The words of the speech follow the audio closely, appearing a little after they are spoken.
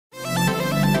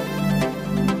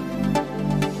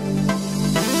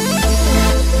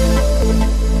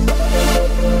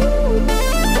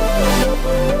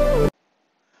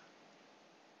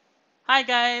Hi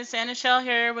guys, Anichelle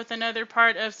here with another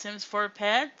part of Sims 4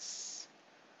 Pets.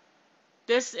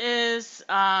 This is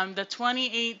the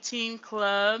 2018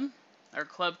 club, or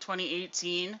Club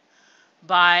 2018,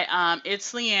 by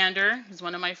It's Leander. He's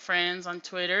one of my friends on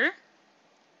Twitter.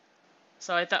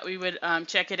 So I thought we would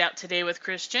check it out today with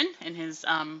Christian in his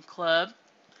club.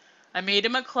 I made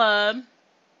him a club,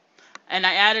 and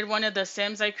I added one of the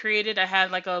Sims I created. I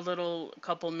had like a little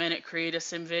couple-minute create a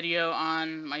Sim video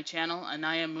on my channel,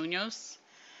 Aniyah Munoz.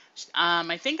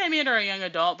 I think I made her a young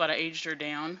adult, but I aged her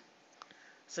down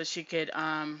so she could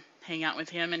hang out with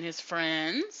him and his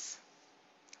friends.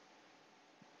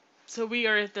 So we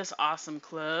are at this awesome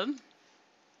club.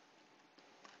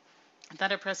 I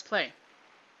thought I pressed play.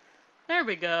 There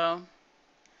we go.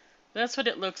 That's what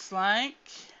it looks like.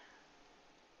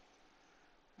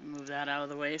 Move that out of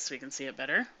the way so we can see it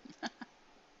better.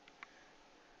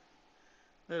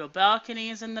 Little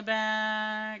balconies in the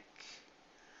back.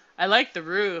 I like the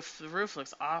roof. The roof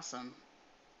looks awesome.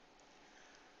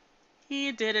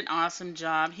 He did an awesome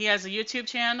job. He has a YouTube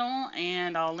channel,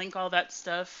 and I'll link all that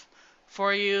stuff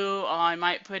for you. I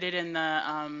might put it in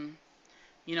the,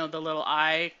 you know, the little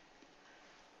eye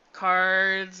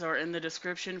cards or in the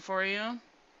description for you.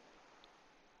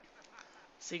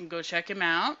 So you can go check him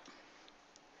out.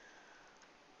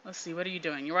 Let's see, what are you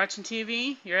doing? You're watching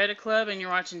TV? You're at a club and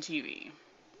you're watching TV.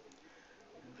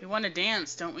 We want to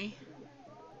dance, don't we?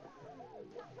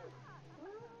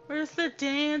 Where's the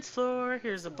dance floor?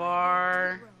 Here's a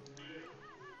bar.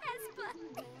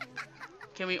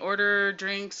 Can we order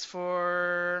drinks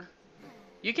for...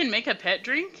 You can make a pet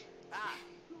drink?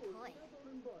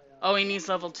 Oh, he needs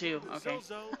level 2. Okay.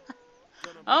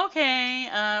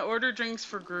 Okay, order drinks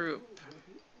for group.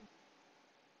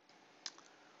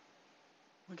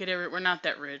 We're not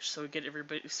that rich, so we get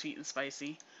everybody sweet and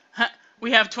spicy.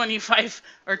 We have 25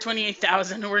 or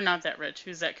 28,000. We're not that rich.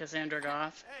 Who's that, Cassandra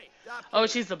Goff? Oh,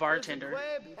 she's the bartender.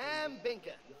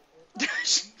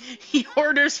 He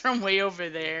orders from way over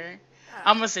there. I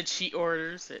almost said she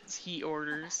orders. It's he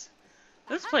orders.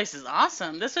 This place is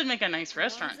awesome. This would make a nice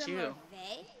restaurant, too.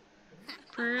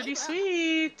 Pretty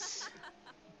sweet.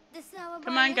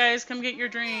 Come on, guys. Come get your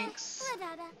drinks.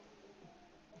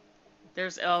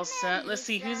 There's Elsa. Let's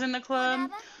see, who's in the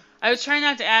club? I was trying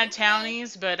not to add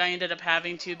townies, but I ended up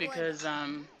having to because,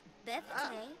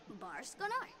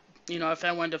 you know, if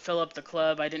I wanted to fill up the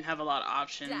club, I didn't have a lot of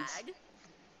options.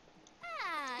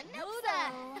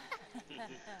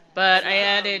 But I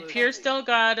added Pierce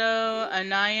Delgado,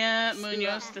 Aniyah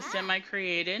Munoz, the Sim I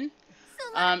created.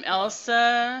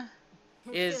 Elsa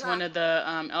is one of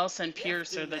the, Elsa and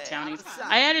Pierce are the townies.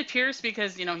 I added Pierce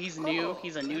because, you know, he's new.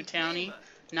 He's a new townie.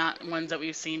 Not ones that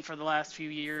we've seen for the last few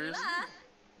years.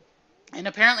 And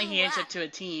apparently he aged up to a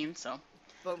teen, so.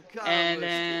 And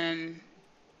then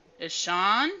is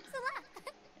Sean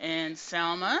and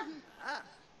Selma.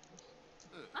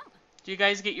 Do you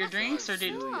guys get your drinks, or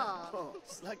did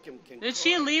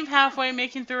she leave halfway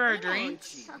making through our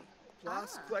drinks?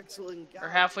 Or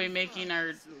halfway making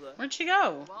our... Where'd she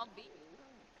go?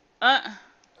 And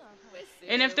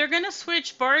if they're gonna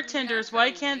switch bartenders,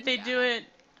 why can't they do it...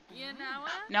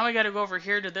 Now we gotta go over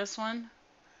here to this one.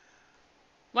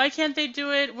 Why can't they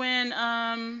do it when,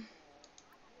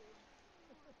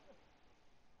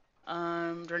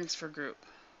 drinks for group?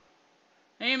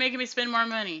 Now you're making me spend more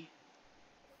money.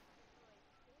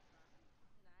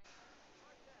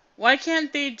 Why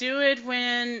can't they do it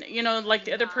when, you know, like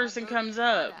the other person comes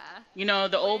up? You know,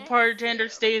 the old bartender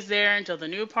stays there until the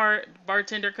new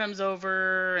bartender comes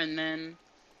over, and then,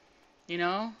 you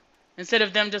know? Instead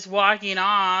of them just walking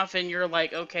off and you're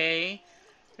like, okay,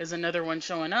 is another one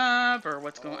showing up or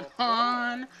what's going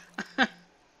on?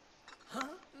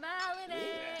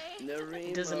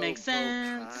 It doesn't make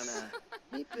sense.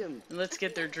 Let's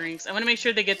get their drinks. I want to make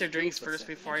sure they get their drinks first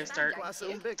before I start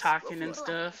talking and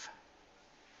stuff.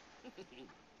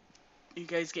 You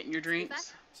guys getting your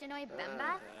drinks?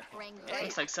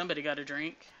 Looks like somebody got a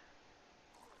drink.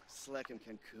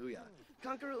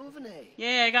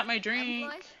 Yeah, I got my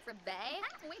drink.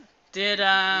 Did,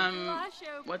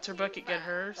 what's her bucket get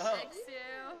hers?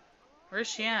 Where's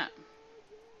she at?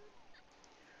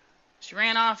 She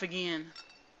ran off again.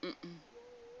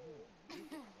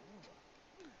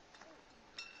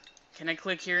 Can I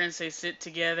click here and say sit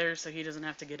together so he doesn't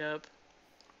have to get up?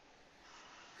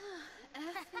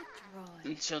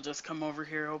 And she'll just come over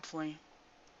here, hopefully.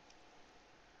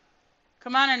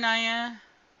 Come on, Aniyah.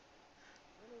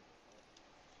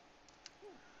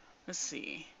 Let's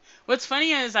see. What's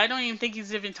funny is I don't even think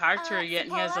he's even talked to her yet,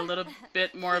 and he has a little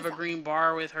bit more of a green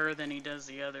bar with her than he does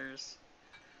the others.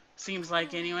 Seems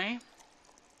like, anyway.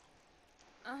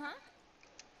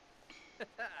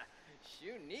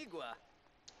 Shunigua.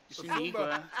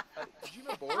 Panka!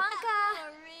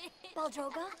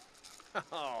 Baldroga?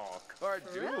 Oh,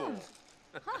 Cardool.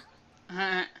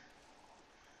 Why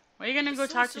are you gonna go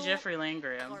talk to Jeffrey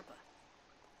Landgrab?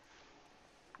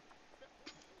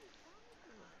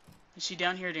 Is she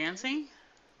down here dancing?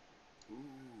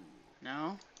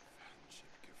 No.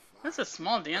 That's a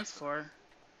small dance floor.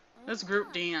 Let's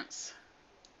group dance.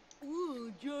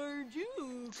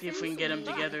 See if we can get them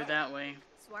together that way.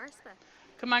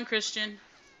 Come on, Christian.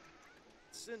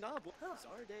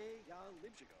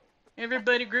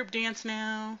 Everybody group dance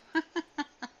now.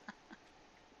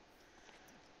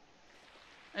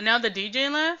 And now the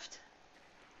DJ left?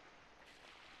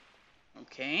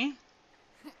 Okay.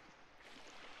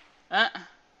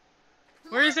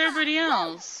 Where's everybody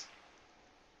else?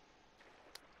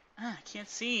 I can't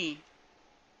see.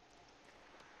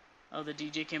 Oh, the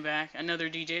DJ came back. Another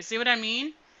DJ. See what I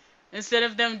mean? Instead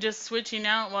of them just switching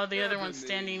out while the other one's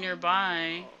standing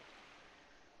nearby.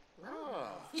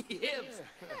 Yibs.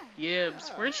 Yibs.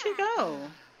 Where'd she go?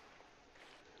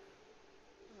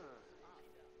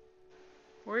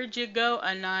 Where'd you go,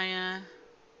 Aniyah?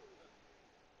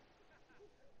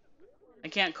 I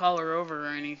can't call her over or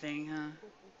anything, huh?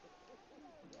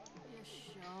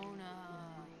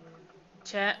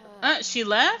 Chat. She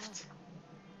left?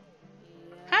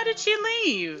 How did she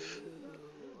leave?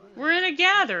 We're in a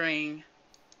gathering.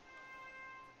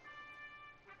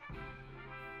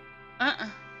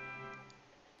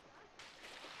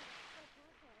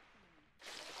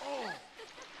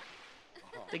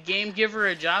 The game give her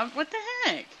a job? What the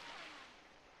heck?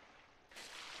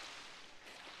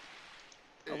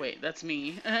 Oh wait, that's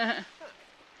me.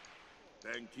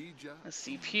 Let's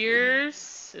see,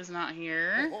 Pierce is not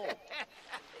here.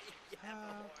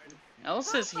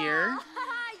 Elsa's here.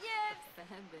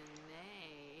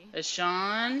 Is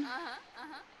Sean?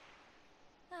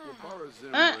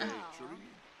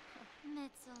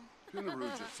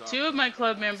 Two of my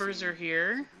club members are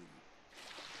here.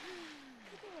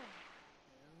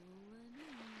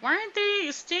 Why aren't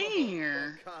they staying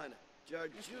here?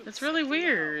 It's really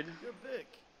weird.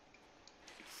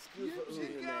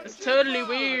 It's totally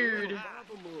weird.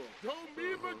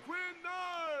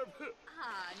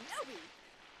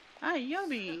 Hi,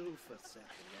 Yobi.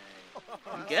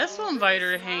 I guess we'll invite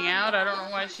her to hang out. I don't know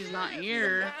why she's not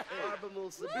here.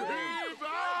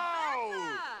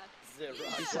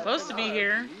 She's supposed to be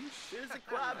here.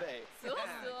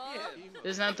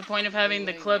 Isn't that the point of having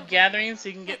the club gathering, so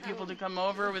you can get people to come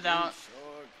over without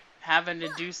having to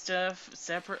do stuff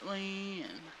separately?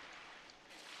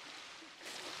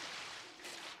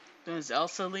 And is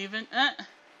Elsa leaving?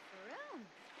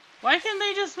 Why can't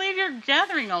they just leave your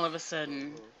gathering all of a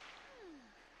sudden?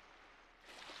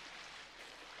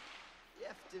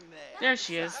 There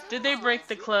she is. Did they break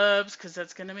the clubs? Because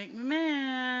that's going to make me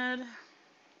mad.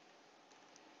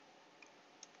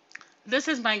 This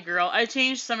is my girl. I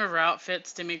changed some of her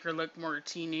outfits to make her look more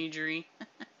teenagery.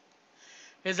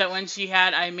 Is that when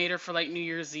I made her for like New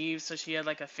Year's Eve, so she had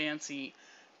like a fancy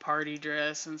party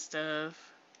dress and stuff.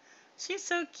 She's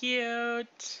so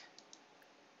cute.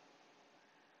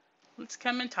 Let's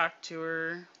come and talk to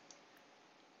her.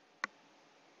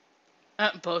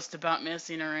 Boast about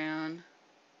messing around.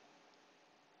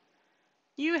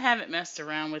 You haven't messed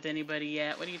around with anybody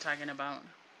yet. What are you talking about?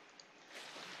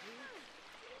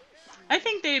 I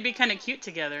think they'd be kind of cute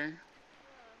together.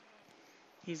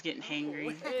 He's getting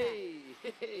hangry.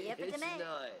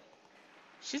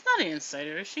 She's not an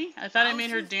insider, is she? I thought I made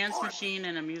her dance machine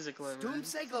and a music lover.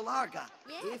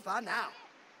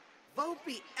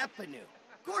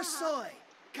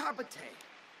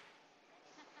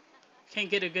 Can't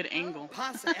get a good angle.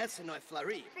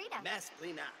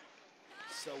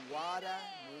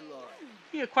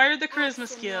 You acquired the charisma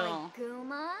skill.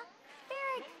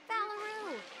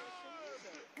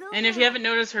 And if you haven't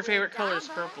noticed, her favorite color is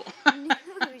purple.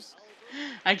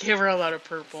 I gave her a lot of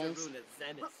purples.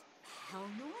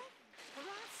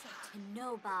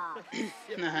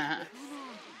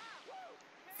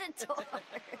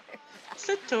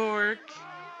 Satork.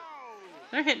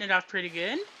 They're hitting it off pretty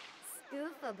good.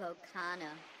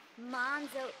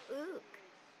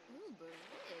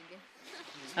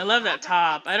 I love that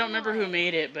top. I don't remember who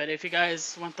made it, but if you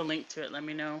guys want the link to it, let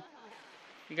me know.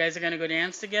 You guys are going to go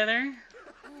dance together?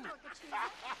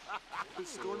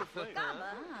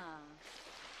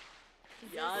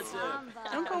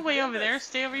 Don't go way over there.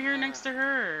 Stay over here next to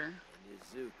her.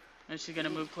 Is she going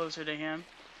to move closer to him?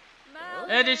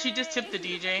 Did she just tip the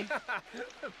DJ?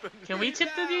 Can we tip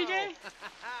the DJ?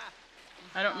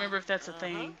 I don't remember if that's a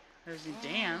thing. There's a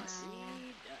dance.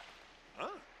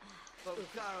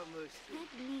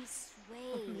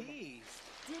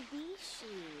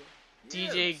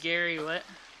 DJ Gary, what?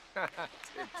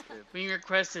 Being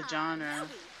requested genre.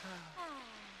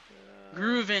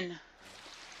 Groovin'.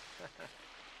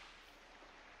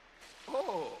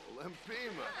 Oh,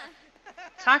 Lampima.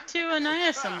 Talk to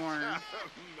Aniyah some more.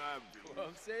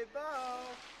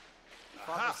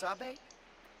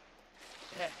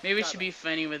 Maybe we should be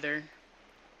funny with her.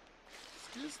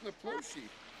 Stisna Ploshi.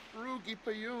 Rugi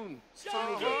Payun.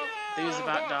 Things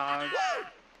about dogs.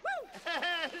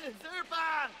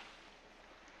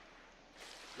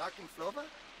 Larkin Flova?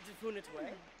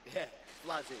 Yeah,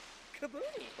 Flazi.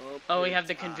 Oh, we have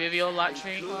the convivial lot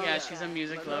treat. Yeah, she's a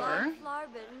music lover.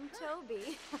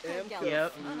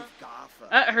 Yep.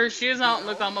 Her shoes don't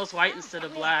look almost white instead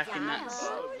of black, and that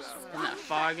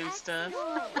fog and stuff.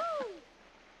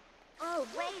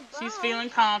 She's feeling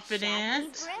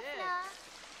confident.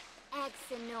 I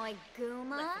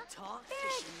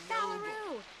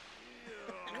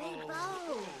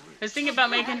was thinking about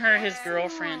making her his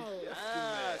girlfriend.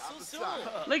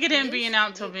 Look at him being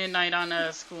out till midnight on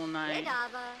a school night.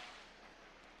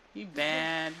 You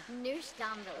bad.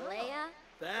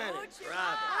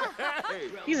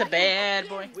 He's a bad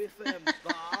boy.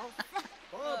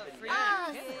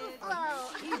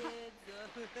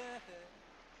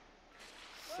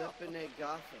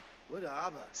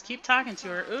 Just keep talking to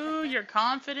her. Ooh, you're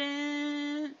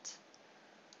confident.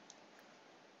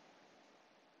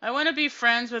 I want to be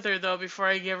friends with her, though, before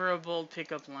I give her a bold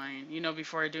pickup line. You know,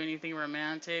 before I do anything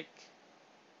romantic.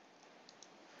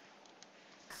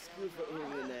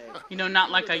 You know, not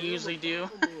like I usually do.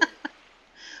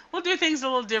 We'll do things a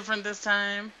little different this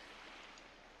time.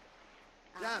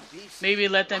 Maybe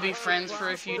let them be friends for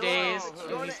a few days.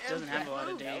 Oh, he doesn't have a lot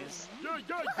of days.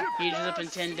 He ages up in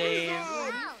 10 days.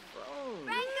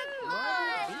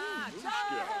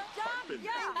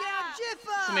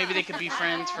 So maybe they could be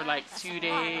friends for like 2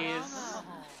 days.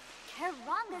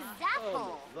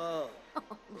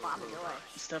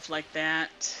 Stuff like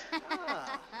that.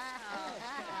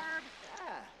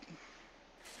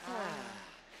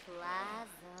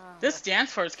 This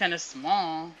dance floor is kind of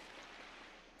small.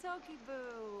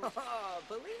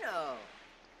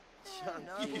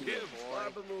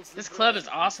 This club is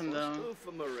awesome though.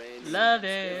 Love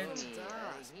it.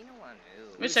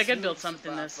 Wish I could build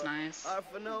something this nice.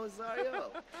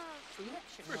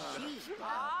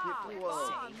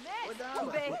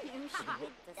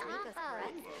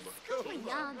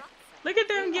 Look at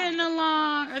them getting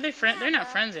along. Are they friends? They're not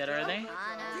friends yet, are they?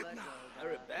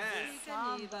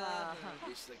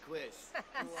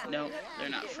 No, they're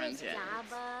not friends yet.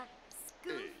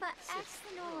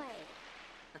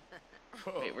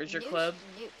 Wait, where's your club?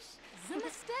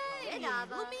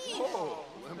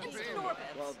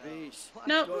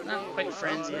 Nope, not quite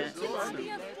friends yet.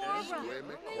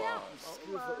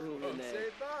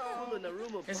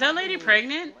 Is that lady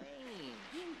pregnant?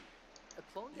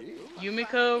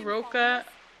 Yumiko, Roka.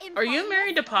 Are you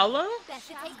married to Paulo?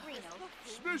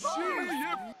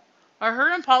 Are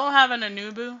her and Paulo having a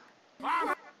new boo?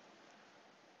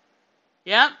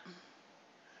 Yep.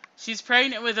 She's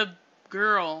pregnant with a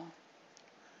girl.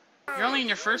 You're only in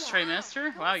your first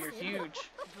trimester? Wow, you're huge.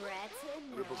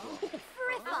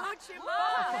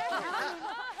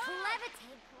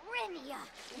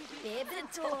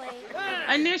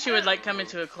 I knew she would like come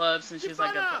into a club since she's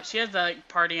like she has the like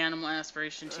party animal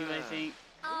aspiration too, I think.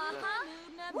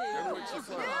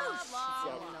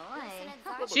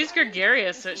 She's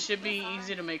gregarious, so it should be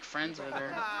easy to make friends with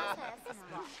her.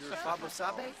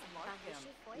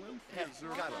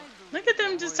 Look at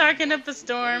them just talking up a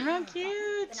storm. How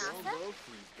cute.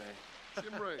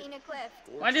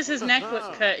 Why does his neck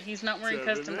look cut? He's not wearing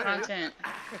custom content.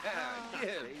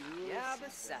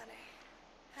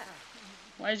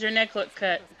 Why does your neck look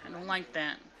cut? I don't like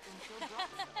that.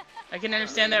 I can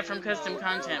understand that from custom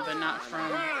content, but not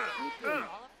from...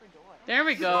 There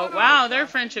we go. Wow, their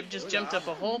friendship just jumped up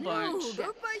a whole bunch.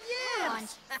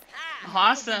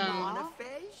 Awesome.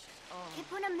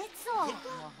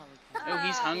 Oh,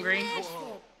 he's hungry.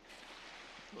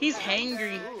 He's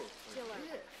hangry.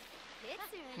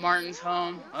 Martin's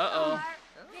home. Uh-oh.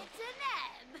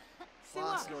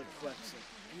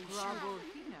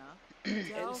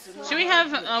 Should we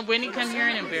have Winnie come here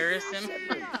and embarrass him?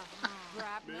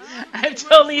 I'm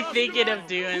totally thinking of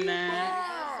doing that.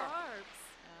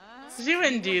 She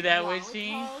wouldn't do that, would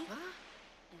she?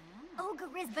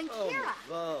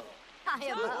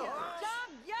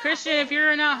 Christian, if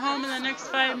you're not home in the next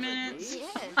 5 minutes.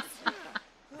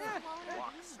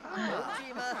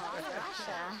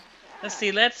 Let's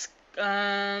see, let's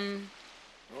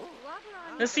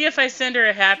see if I send her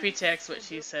a happy text what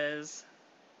she says.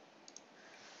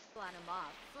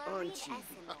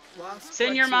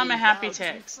 Send your mom a happy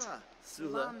text.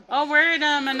 Oh, where did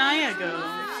Aniyah go?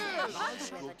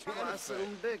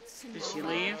 Did she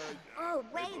leave? Oh,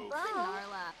 wait, Bo.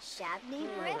 Shabni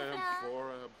Brifna.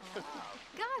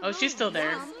 Oh, she's still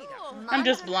there. I'm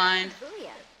just blind.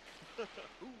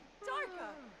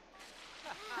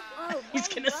 He's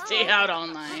gonna stay out all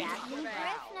night. Shabni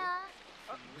Brifna.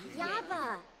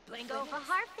 Yaba. Blingo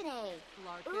Harfine.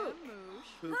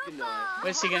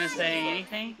 What's she gonna say?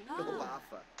 Anything?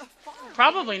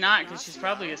 Probably not, because she's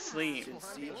probably asleep.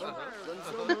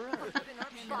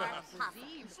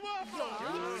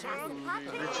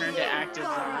 Return to active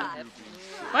mode.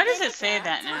 Why does it say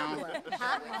that now?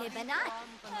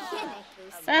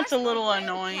 That's a little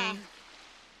annoying.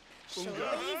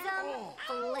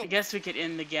 I guess we could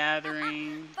end the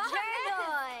gathering.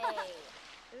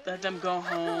 Let them go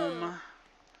home.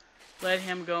 Let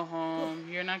him go home.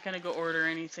 You're not gonna go order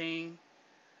anything.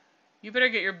 You better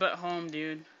get your butt home,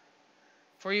 dude.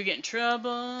 Before you get in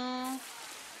trouble.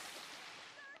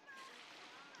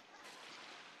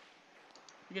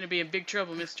 You're gonna be in big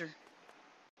trouble, mister.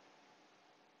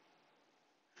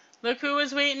 Look who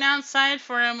was waiting outside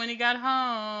for him when he got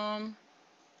home.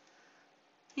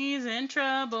 He's in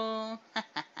trouble.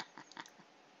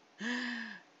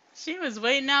 She was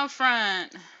waiting out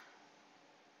front.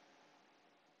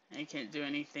 I can't do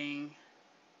anything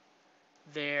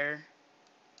there.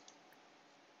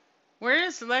 Where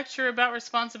is the lecture about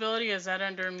responsibility? Is that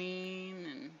under mean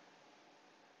and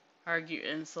argue,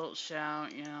 insult,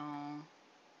 shout, you know?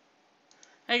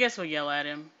 I guess we'll yell at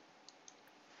him.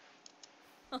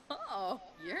 Oh,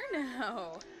 you're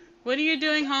no. What are you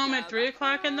doing home at 3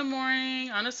 o'clock in the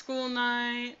morning on a school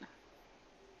night?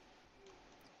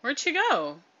 Where'd she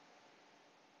go?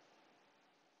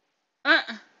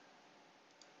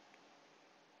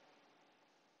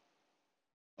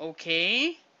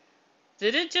 Okay.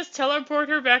 Did it just teleport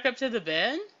her back up to the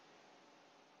bed?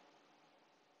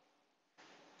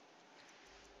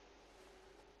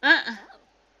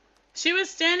 She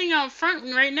was standing out front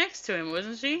and right next to him,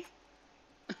 wasn't she?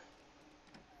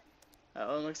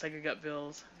 Uh-oh, looks like I got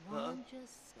bills. So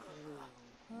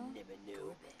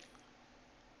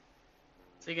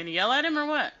you gonna yell at him or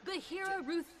what? Bahira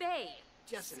Ruth Faye.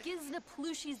 Skizna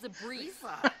Plushi's the brief.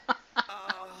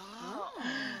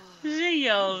 She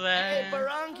yells at Hey, him.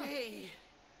 Baranki!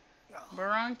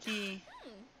 Baranki.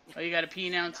 Oh, you gotta pee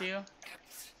now too?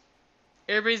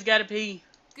 Everybody's gotta pee.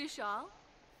 Gushal.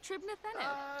 Tribna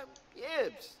Feneb.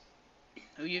 Yibs.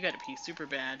 Oh, you gotta pee super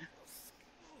bad.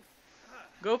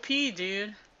 Go pee,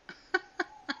 dude.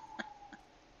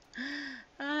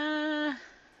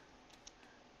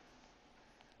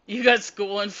 You got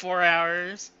school in 4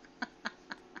 hours.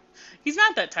 He's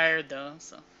not that tired though,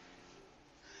 so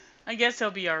I guess he'll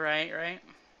be alright, right?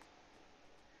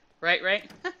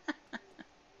 Right?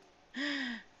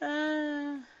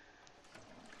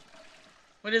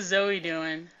 What is Zoe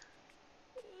doing?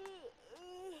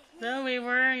 Zoe,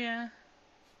 where are ya?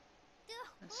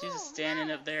 She's just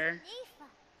standing up there.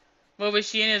 What, was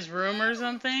she in his room or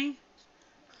something?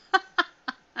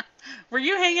 Were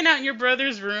you hanging out in your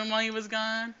brother's room while he was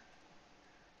gone?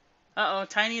 Uh-oh,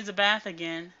 Ty needs a bath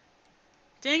again.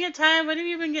 Dang it, Ty, what have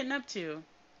you been getting up to?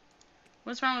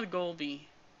 What's wrong with Golby?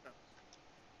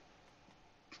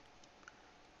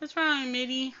 What's wrong,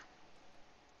 Mitty?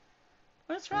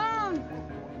 What's wrong?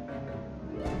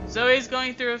 Zoe's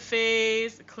going through a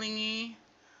phase. Clingy.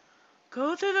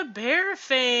 Go through the bear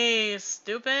phase,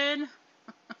 stupid.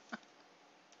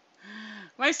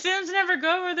 My Sims never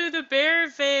go through the bear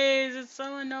phase. It's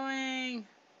so annoying.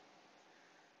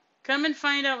 Come and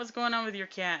find out what's going on with your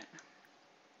cat.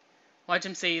 Watch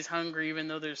him say he's hungry even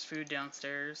though there's food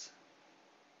downstairs.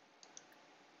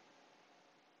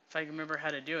 If I can remember how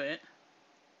to do it.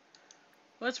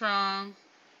 What's wrong?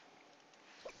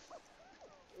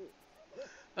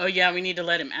 Oh yeah, we need to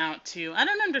let him out too. I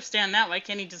don't understand that. Why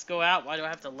can't he just go out? Why do I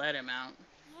have to let him out?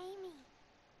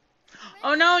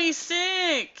 Oh no, he's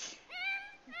sick!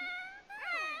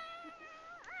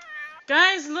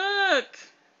 Guys, look!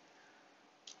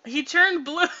 He turned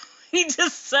blue. He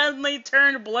just suddenly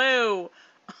turned blue.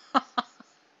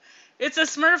 It's a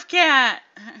Smurf cat.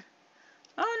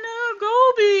 Oh no,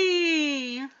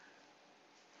 Gobi!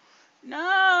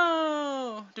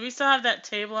 No! Do we still have that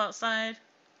table outside?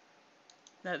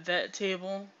 That vet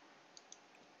table?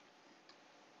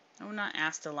 I was not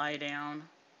asked to lie down.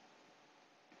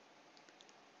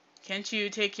 Can't you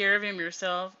take care of him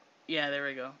yourself? Yeah, there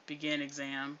we go. Begin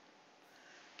exam.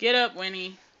 Get up,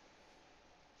 Winnie.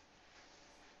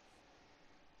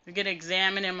 We're going to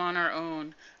examine him on our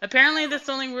own. Apparently this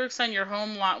only works on your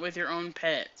home lot with your own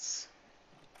pets.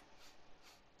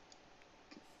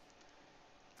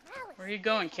 Where are you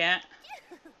going, cat?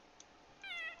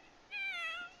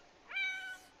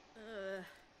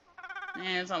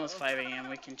 It's almost 5 a.m.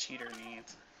 We can cheat her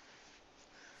needs.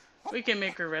 We can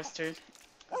make her rested.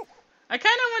 I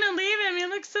kind of want to leave him. He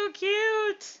looks so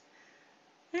cute.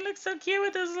 He looks so cute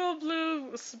with his little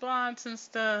blue spots and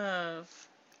stuff.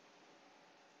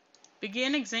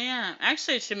 Begin exam.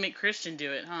 Actually, I should make Christian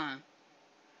do it, huh?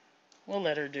 We'll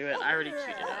let her do it. I already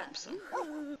queued it up, so.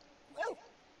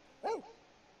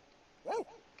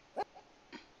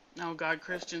 Oh God,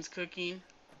 Christian's cooking.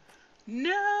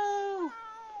 No!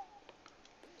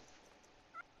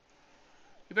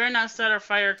 You better not start a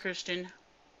fire, Christian.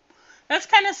 That's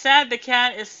kind of sad. The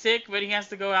cat is sick, but he has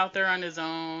to go out there on his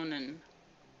own and...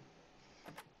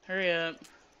 Hurry up.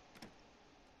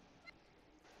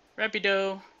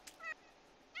 Rapido.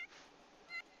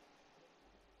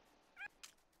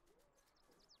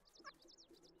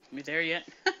 We there yet?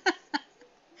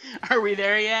 Are we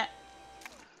there yet?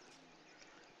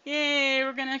 Yay,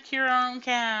 we're gonna cure our own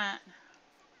cat.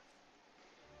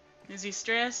 Is he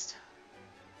stressed?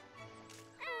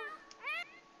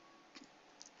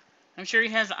 I'm sure he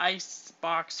has ice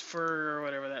box fur or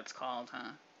whatever that's called,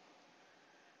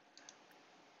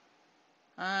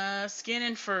 huh? Skin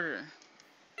and fur.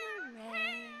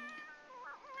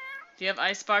 Do you have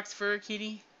icebox fur,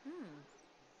 kitty?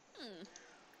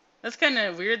 That's kind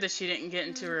of weird that she didn't get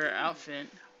into her outfit.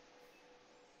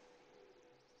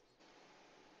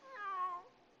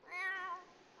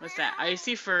 What's that?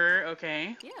 Icy fur,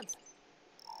 okay.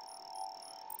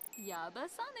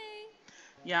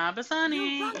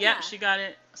 Yabasani. Yep, she got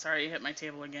it. Sorry, I hit my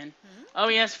table again. Oh,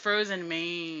 yes, frozen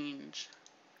mange.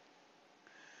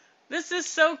 This is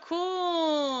so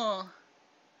cool.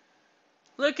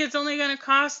 Look, it's only going to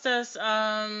cost us,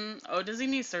 oh, does he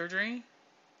need surgery?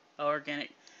 Oh, organic.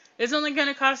 It's only going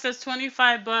to cost us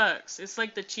 25 bucks. It's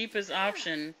like the cheapest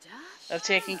option of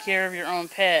taking care of your own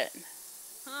pet.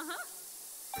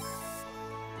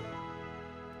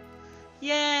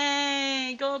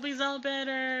 Yay! Goldie's all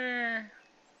better.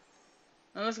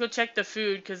 Well, let's go check the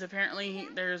food, because apparently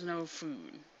there's no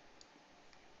food.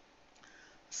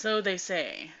 So they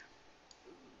say.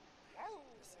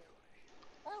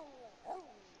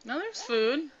 No, there's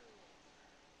food.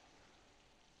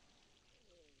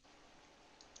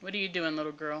 What are you doing,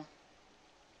 little girl?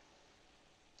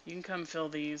 You can come fill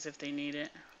these if they need it.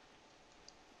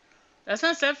 That's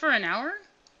not set for an hour?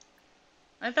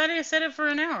 I thought I set it for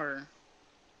an hour.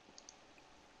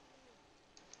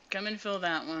 Come and fill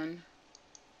that one.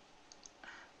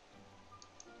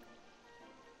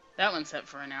 That one's set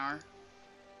for an hour.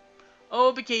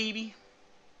 Oh, baby.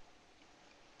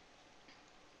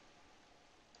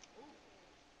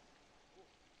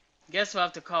 Guess we'll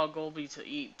have to call Goldie to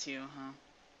eat too, huh?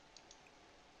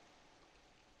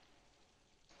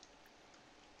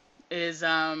 Is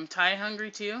Ty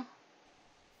hungry too?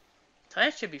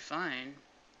 Ty should be fine.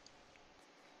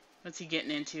 What's he getting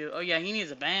into? Oh yeah, he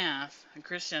needs a bath. And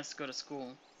Christian has to go to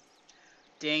school.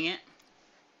 Dang it.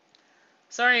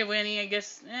 Sorry, Winnie. I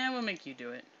guess, we'll make you do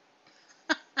it.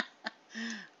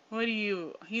 What do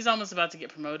you... He's almost about to get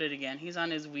promoted again. He's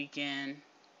on his weekend.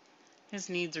 His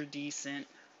needs are decent.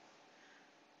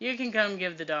 You can come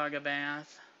give the dog a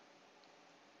bath.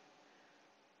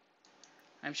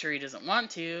 I'm sure he doesn't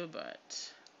want to,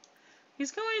 but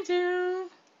he's going to.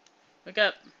 Wake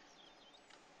up.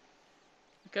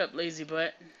 Wake up, lazy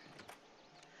butt.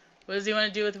 What does he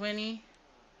want to do with Winnie?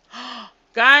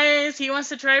 Guys, he wants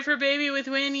to try for baby with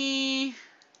Winnie.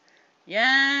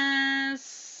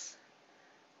 Yes.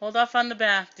 Hold off on the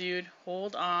bath, dude.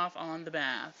 Hold off on the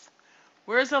bath.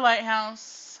 Where's the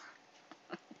lighthouse?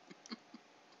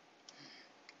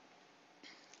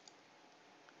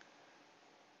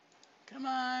 Come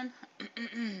on.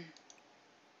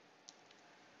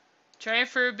 Try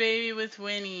for a baby with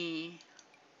Winnie.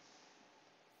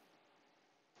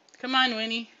 Come on,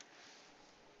 Winnie.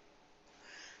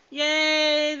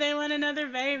 Yay! They want another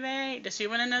baby. Does she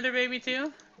want another baby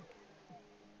too?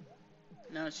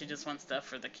 No, she just wants stuff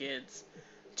for the kids.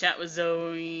 Chat with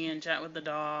Zoe and chat with the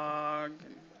dog.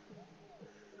 And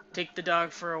take the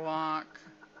dog for a walk.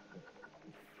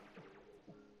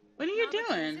 What are you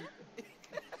doing?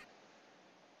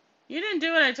 You didn't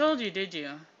do what I told you, did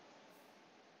you?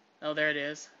 Oh, there it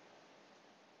is.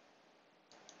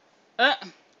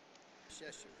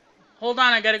 Hold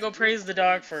on, I gotta go praise the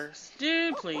dog first.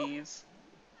 Dude, please.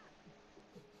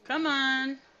 Come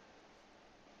on.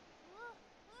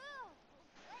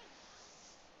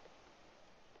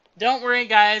 Don't worry,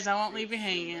 guys. I won't leave you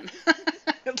hanging.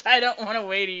 I don't want to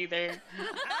wait either.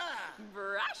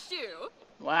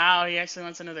 Wow, he actually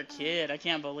wants another kid. I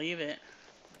can't believe it.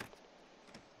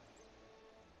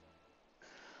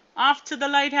 Off to the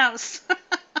lighthouse.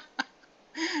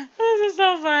 This is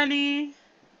so funny.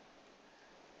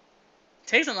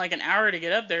 Takes them like an hour to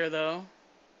get up there, though.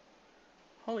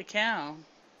 Holy cow.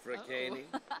 Fricani.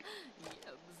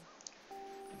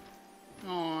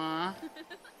 Aww.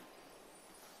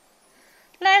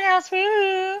 Lighthouse,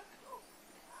 woo!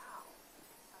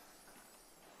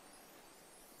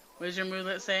 What does your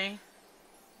moodlet say?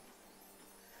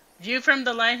 View from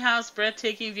the lighthouse,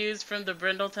 breathtaking views from the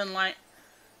Brindleton light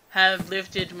have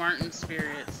lifted Martin's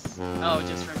spirits. Oh,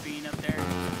 just from being up there.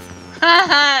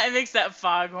 Haha, it makes that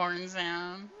foghorn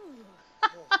sound.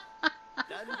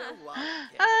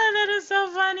 Ah, that is so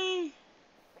funny.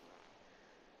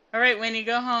 Alright, Winnie,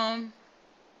 go home.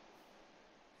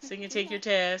 So you can take your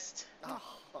test.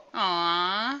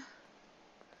 Aww.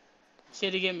 She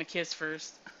had to give him a kiss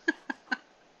first.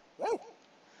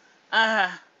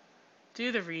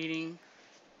 Do the reading.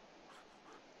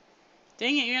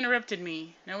 Dang it, you interrupted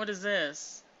me. Now what is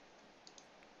this?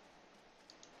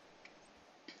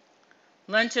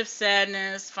 Lunch of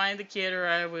sadness. Find the kid or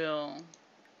I will.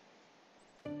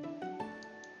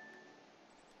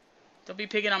 Don't be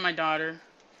picking on my daughter.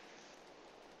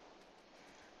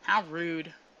 How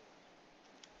rude.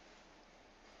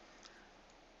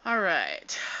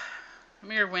 Alright. Come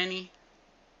here, Winnie.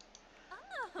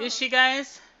 Is she,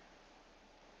 guys?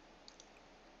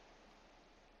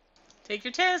 Take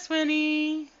your test,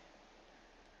 Winnie.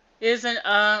 Isn't,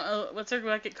 what's her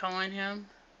bucket calling him?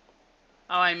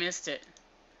 Oh, I missed it.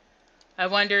 I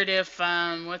wondered if,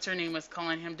 what's her name was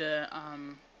calling him to,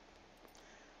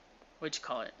 what'd you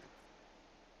call it?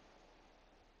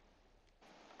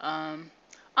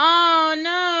 Oh,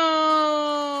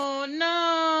 no! No!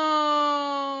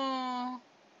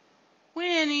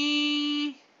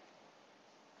 Winnie!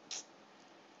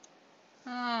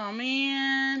 Oh,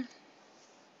 man.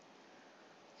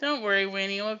 Don't worry,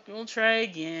 Winnie. We'll try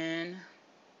again.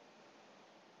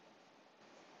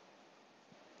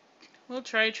 We'll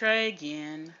try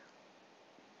again.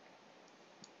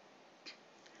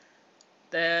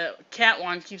 The cat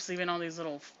one keeps leaving all these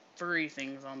little furry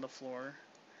things on the floor.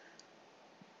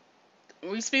 Are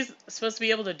we supposed to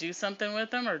be able to do something with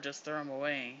them or just throw them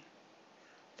away?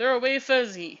 Throw away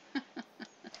Fuzzy.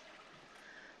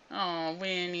 Oh,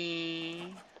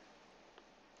 Winnie.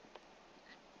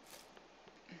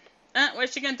 Why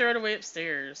is she gonna throw it away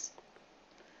upstairs?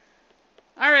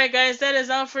 Alright guys, that is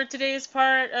all for today's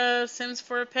part of Sims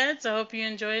 4 Pets. I hope you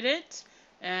enjoyed it.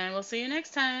 And we'll see you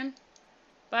next time.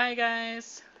 Bye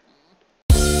guys.